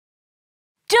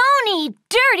Don't eat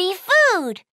dirty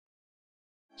food!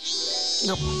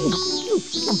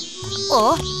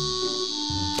 Oh.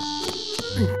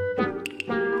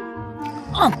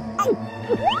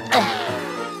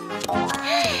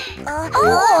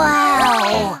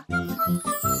 Wow!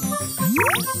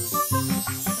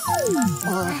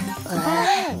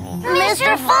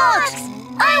 Mr. Fox!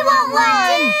 I want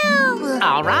one!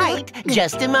 All right,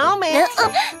 just a moment.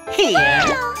 Here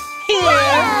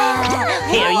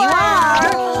you are.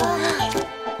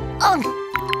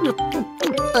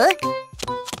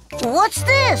 What's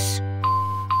this?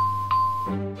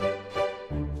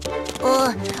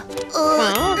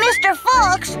 Mr.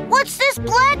 Fox, what's this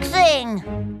black thing?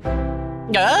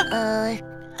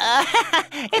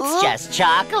 It's just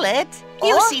chocolate.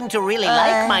 You seem to really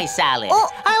like my salad.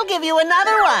 I'll give you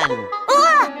another one.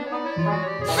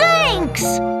 Thanks!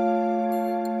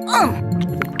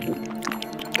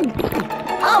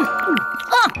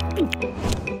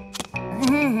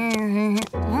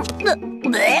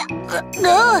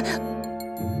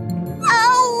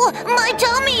 Ow! My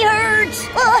tummy hurts!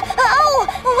 Ow!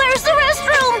 Where's the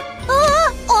restroom?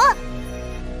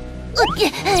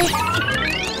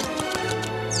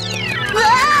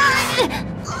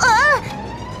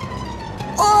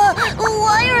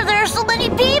 Why are there so many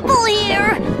people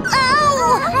here?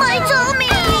 Ow! My tummy!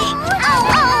 Ow!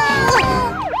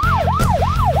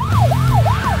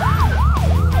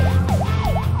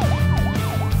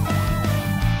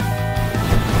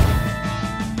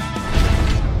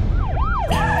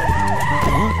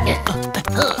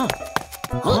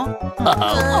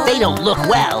 Uh-oh, they don't look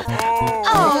well.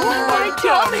 My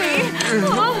tummy!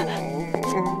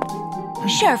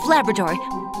 Sheriff Labrador,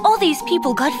 all these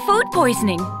people got food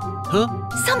poisoning. Huh?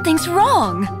 Something's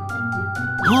wrong.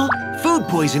 Huh? Food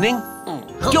poisoning?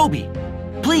 Dobie,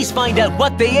 please find out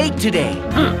what they ate today.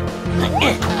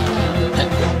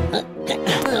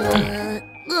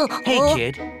 Hey,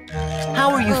 kid.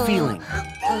 How are you feeling?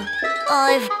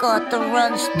 I've got the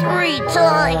runs 3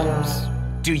 times.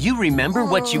 Do you remember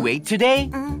what you ate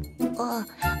today?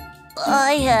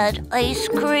 I had ice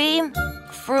cream,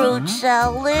 fruit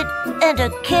salad, and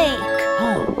a cake.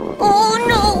 Oh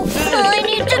no! I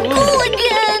need to go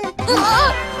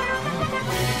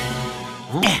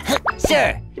again!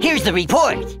 Sir, here's the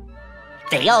report.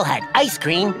 They all had ice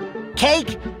cream,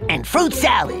 cake, and fruit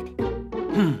salad.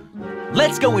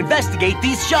 Let's go investigate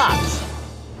these shops.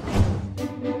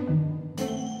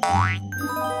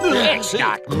 It's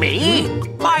not me.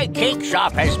 My cake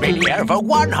shop has been here for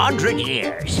 100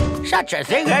 years. Such a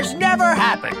thing has never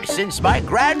happened since my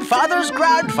grandfather's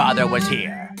grandfather was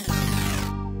here.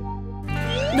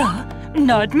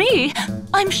 Not me.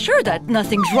 I'm sure that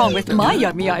nothing's wrong with my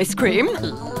yummy ice cream.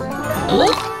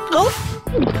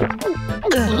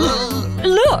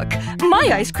 Look, my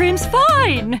ice cream's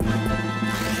fine.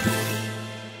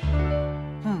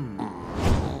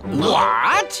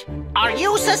 What? Are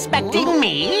you suspecting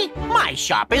me? My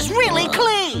shop is really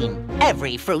clean.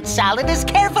 Every fruit salad is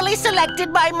carefully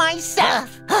selected by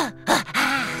myself.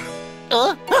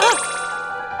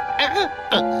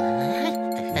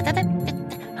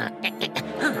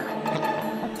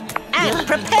 And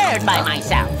prepared by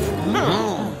myself.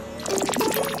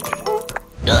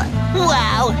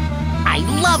 Wow, I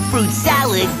love fruit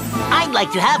salad. I'd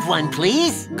like to have one,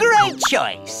 please. Great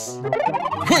choice.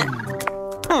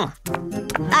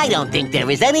 I don't think there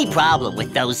is any problem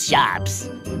with those shops.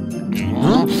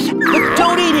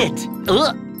 Don't eat it!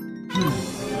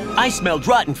 I smelled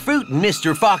rotten fruit in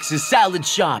Mr. Fox's salad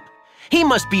shop. He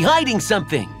must be hiding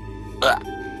something.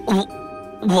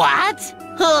 What?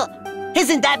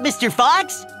 Isn't that Mr.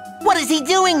 Fox? What is he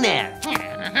doing there?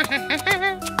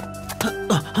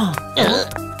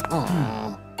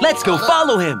 Let's go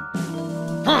follow him.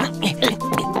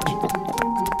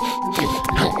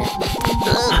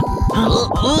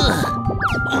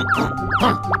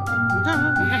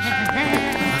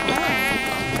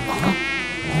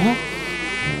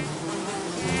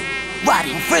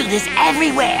 Rotten fruit is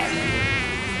everywhere.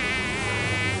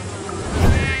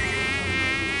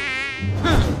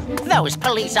 Those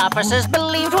police officers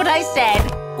believed what I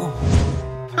said.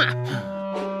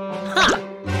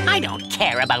 I don't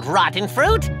care about rotten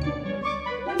fruit.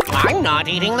 I'm not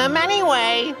eating them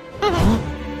anyway.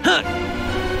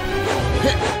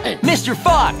 Mr.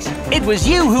 Fox, it was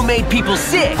you who made people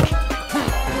sick.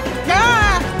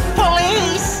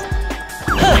 Police!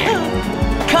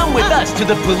 Come with us to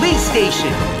the police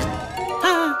station.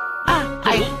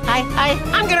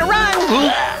 I'm gonna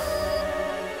run.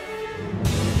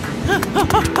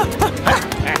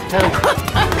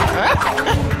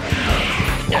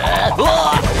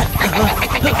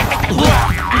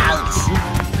 Ouch!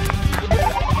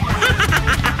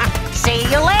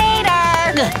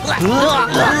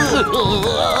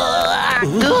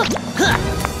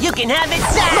 You can have it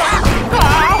back!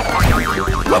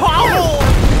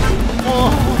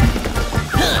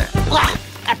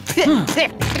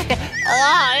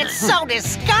 Oh, it's so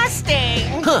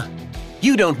disgusting! Huh.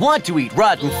 You don't want to eat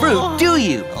rotten fruit, do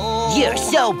you? You're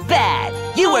so bad!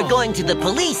 You are going to the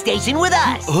police station with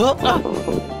us! Ow!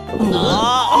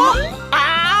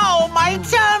 My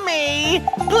tummy!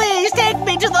 Please take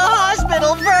me to the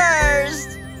hospital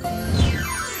first!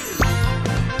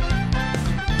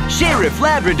 Sheriff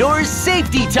Labrador's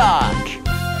Safety Talk!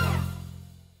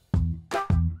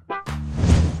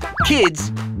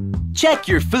 Kids, check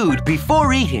your food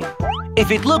before eating.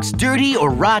 If it looks dirty or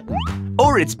rotten,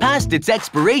 or it's past its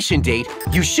expiration date,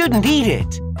 you shouldn't eat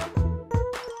it.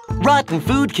 Rotten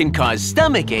food can cause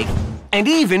stomachache and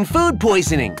even food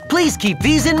poisoning. Please keep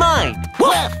these in mind.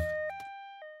 Woof!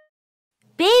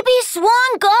 Baby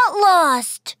swan got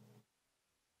lost.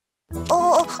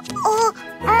 Oh,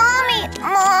 Mommy!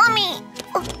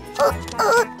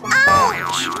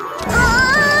 Ouch!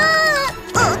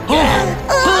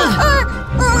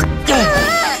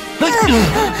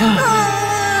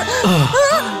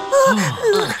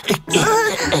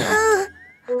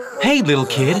 Hey, little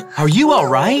kid, are you all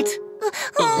right?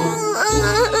 I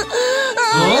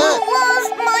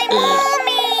lost my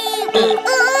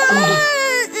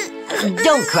mommy!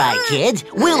 Don't cry, kids.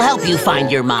 We'll help you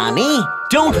find your mommy.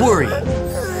 Don't worry.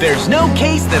 There's no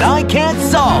case that I can't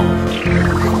solve.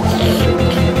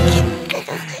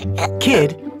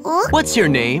 Kid, what's your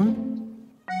name?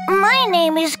 My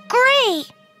name is Gray.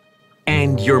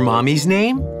 And your mommy's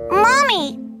name?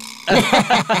 Mommy!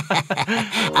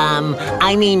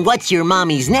 I mean, what's your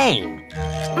mommy's name?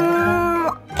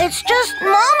 It's just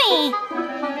Mommy.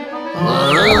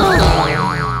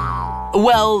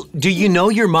 Well, do you know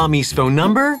your mommy's phone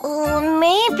number?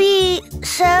 Maybe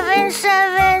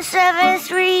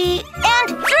 7773 and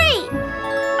 3.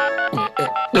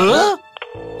 Hello?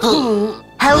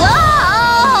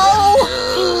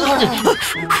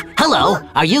 Hello,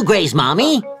 are you Gray's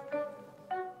mommy?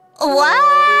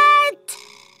 What?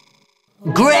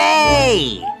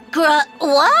 Gray!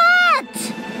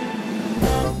 What?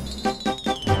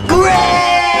 Gray!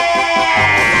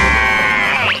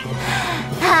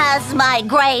 Has my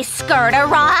gray skirt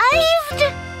arrived?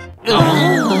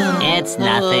 It's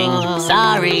nothing.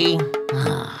 Sorry.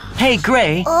 Hey,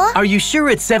 Gray, are you sure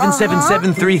it's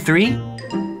 77733?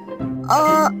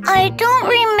 I don't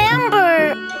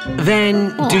remember.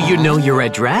 Then, do you know your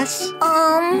address?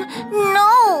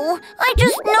 No. I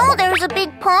just know there's a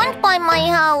big pond by my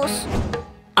house.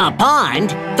 A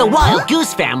pond? The wild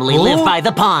goose family live by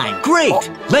the pond. Great!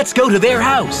 Let's go to their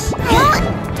house.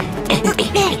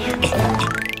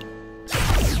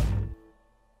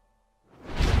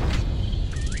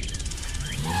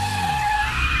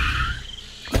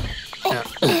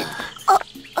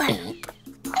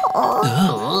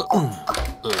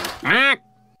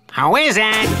 How is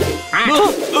it?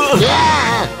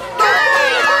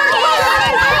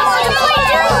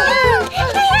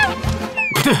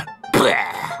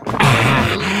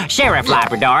 Sheriff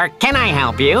Labrador, can I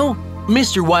help you?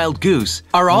 Mr. Wild Goose,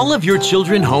 are all of your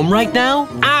children home right now?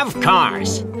 Of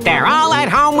course. They're all at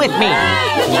home with me.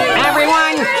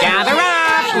 Everyone, gather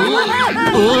up!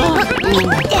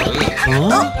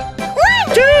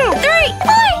 1, 2, 3,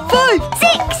 4, 5,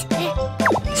 6,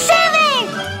 7.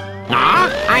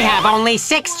 I have only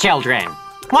 6 children.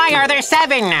 Why are there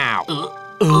 7 now?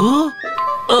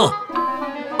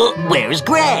 Where's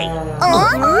Gray?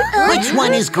 Which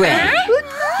one is Gray?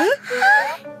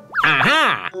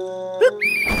 Aha!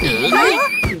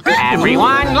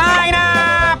 Everyone line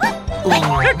up!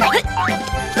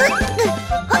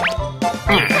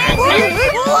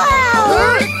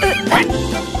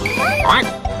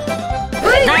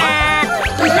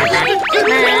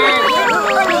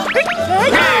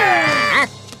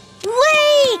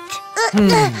 Wait!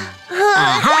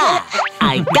 Aha!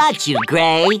 I got you,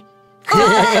 Gray.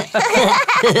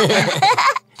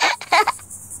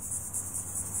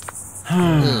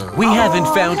 We haven't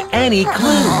found any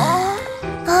clue.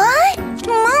 Huh?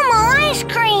 Momo ice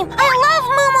cream! I love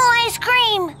Momo ice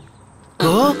cream!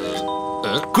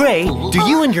 Gray, do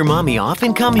you and your mommy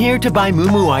often come here to buy Moo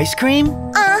Moo ice cream?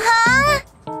 Uh-huh.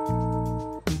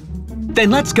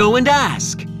 Then let's go and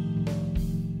ask.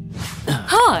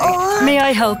 Hi, may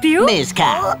I help you? Ms.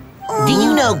 Cow, do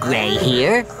you know Gray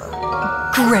here?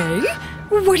 Gray?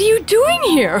 What are you doing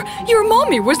here? Your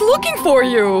mommy was looking for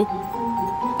you.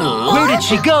 Where did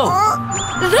she go?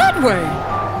 That way.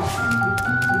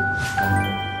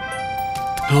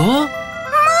 Huh?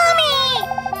 Mommy!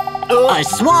 A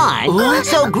swan?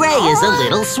 So Gray is a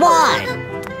little swan.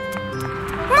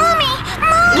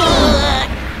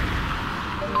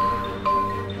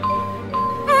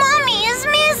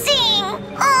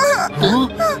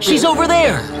 She's over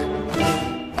there!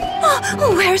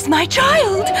 Where's my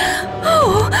child?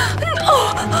 Oh,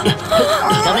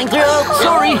 Coming through.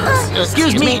 Sorry!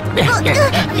 Excuse me!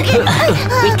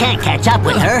 We can't catch up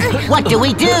with her. What do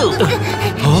we do?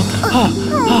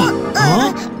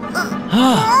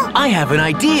 I have an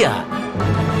idea!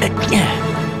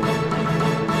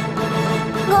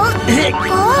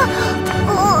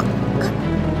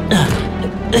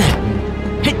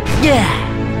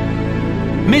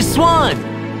 Miss Swan!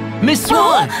 Miss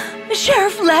Swan!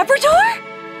 Sheriff Labrador?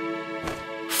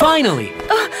 Finally!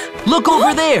 Look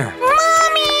over there!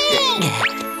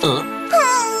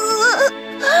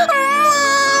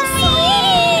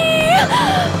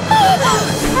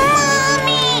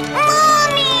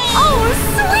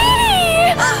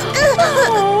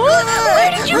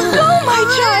 Where did you go, my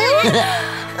child?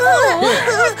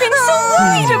 I've been so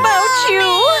worried about you.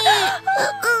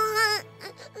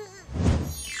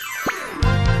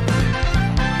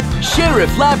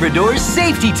 Sheriff Labrador's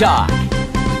Safety Talk!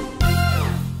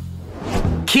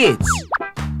 Kids,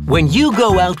 when you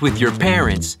go out with your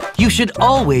parents, you should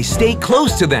always stay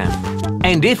close to them.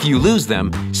 And if you lose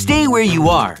them, stay where you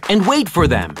are and wait for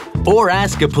them, or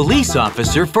ask a police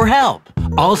officer for help.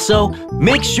 Also,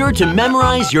 make sure to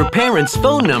memorize your parents'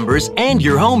 phone numbers and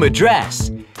your home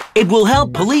address. It will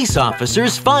help police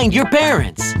officers find your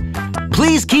parents.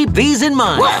 Please keep these in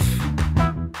mind. Woof!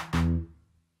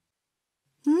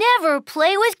 Never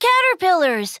play with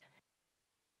caterpillars.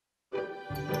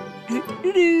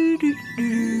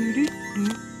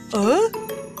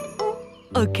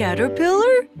 A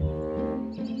caterpillar?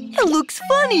 It looks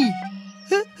funny.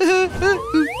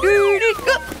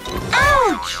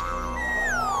 Ouch!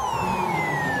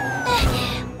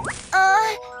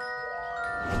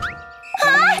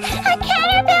 A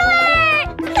caterpillar!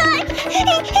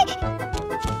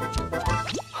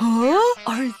 Huh?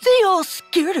 Are they all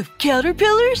scared of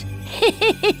caterpillars?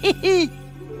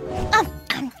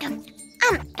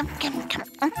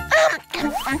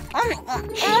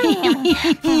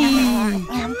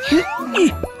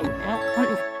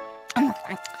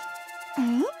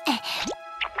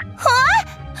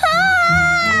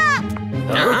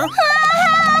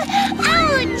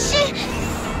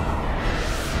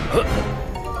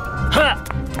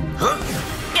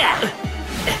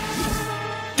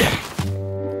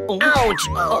 Ouch!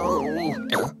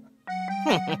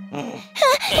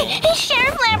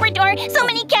 Sheriff Labrador, so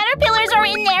many caterpillars are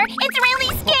in there. It's really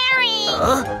scary.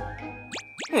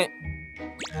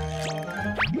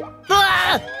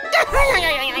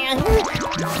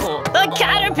 A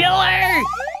caterpillar!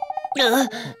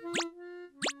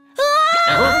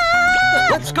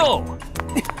 Let's go!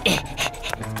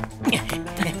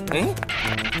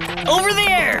 Over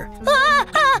there!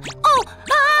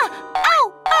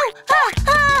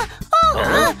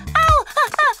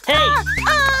 Hey!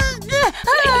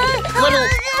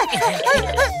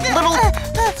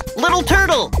 Little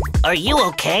turtle! Are you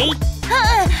okay?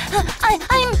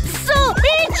 I'm so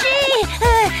itchy.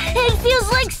 It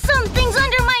feels like something's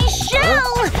under my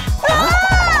shell.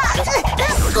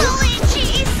 So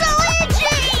itchy, so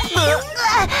itchy.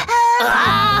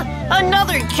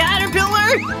 Another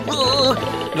caterpillar?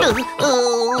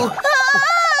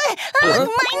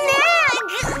 My neck.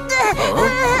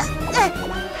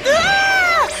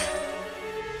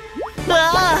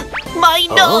 My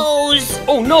nose!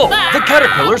 Oh no! The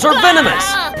caterpillars are venomous!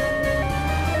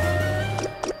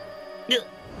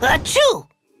 Achoo!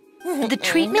 The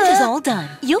treatment is all done.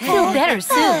 You'll feel better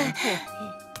soon.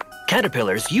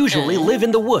 Caterpillars usually live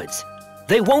in the woods.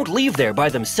 They won't leave there by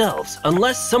themselves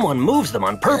unless someone moves them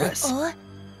on purpose.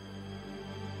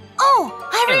 Oh,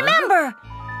 I remember.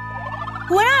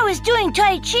 When I was doing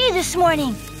Tai Chi this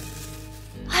morning,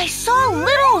 I saw a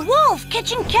little wolf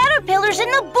catching caterpillars in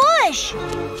the bush.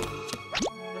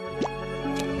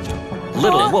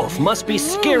 Little Wolf must be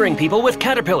scaring people with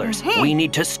caterpillars. We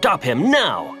need to stop him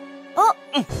now. Oh.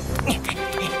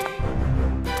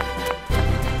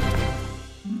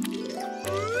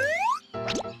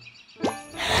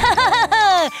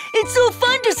 It's so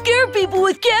fun to scare people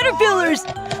with caterpillars.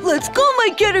 Let's go,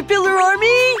 my caterpillar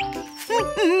army.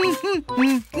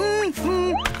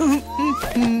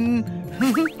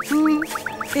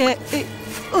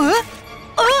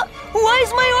 Why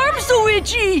is my arm so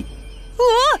itchy?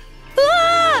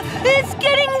 It's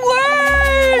getting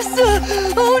worse!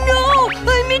 Oh no!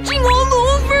 I'm itching all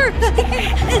over!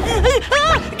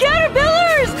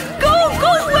 Caterpillars! Go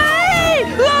away!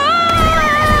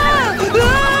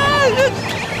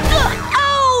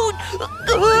 Ouch!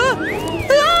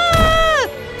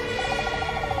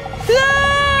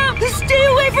 Stay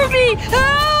away from me!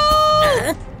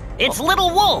 It's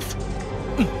Little Wolf!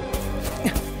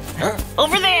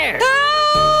 Over there!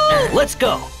 Let's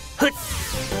go! Hut.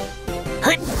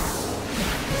 Hut.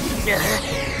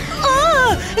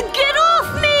 Get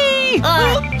off me!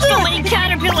 So many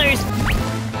caterpillars!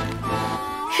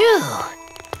 Phew!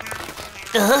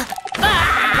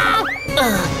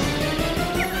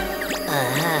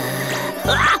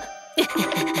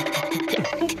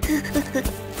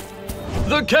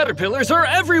 The caterpillars are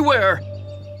everywhere!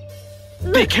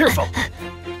 Be careful!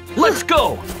 Let's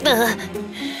go!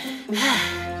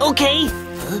 Okay.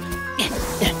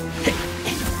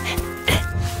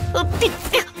 Help!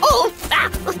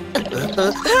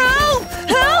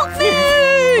 Help me!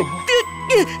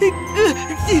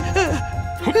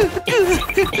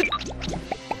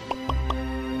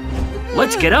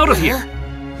 Let's get out of here!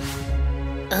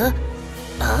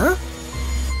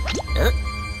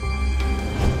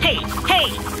 Hey, hey!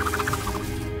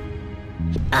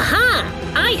 Aha!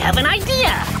 I have an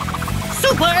idea!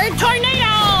 Super tornado!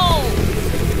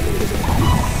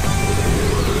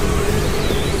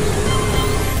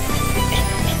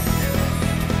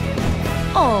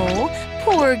 Oh,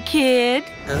 poor kid.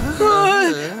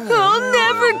 I'll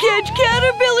never catch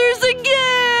caterpillars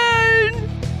again!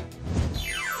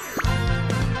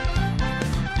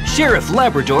 Sheriff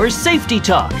Labrador's Safety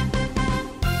Talk.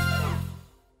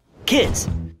 Kids,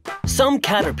 some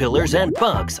caterpillars and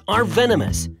bugs are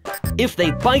venomous. If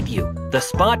they bite you, the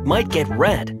spot might get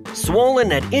red,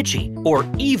 swollen and itchy, or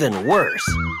even worse.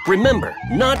 Remember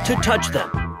not to touch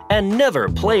them and never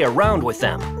play around with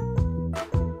them.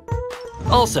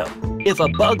 Also, if a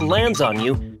bug lands on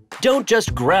you, don't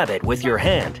just grab it with your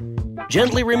hand.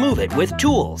 Gently remove it with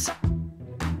tools.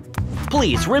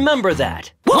 Please remember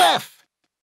that. Woof!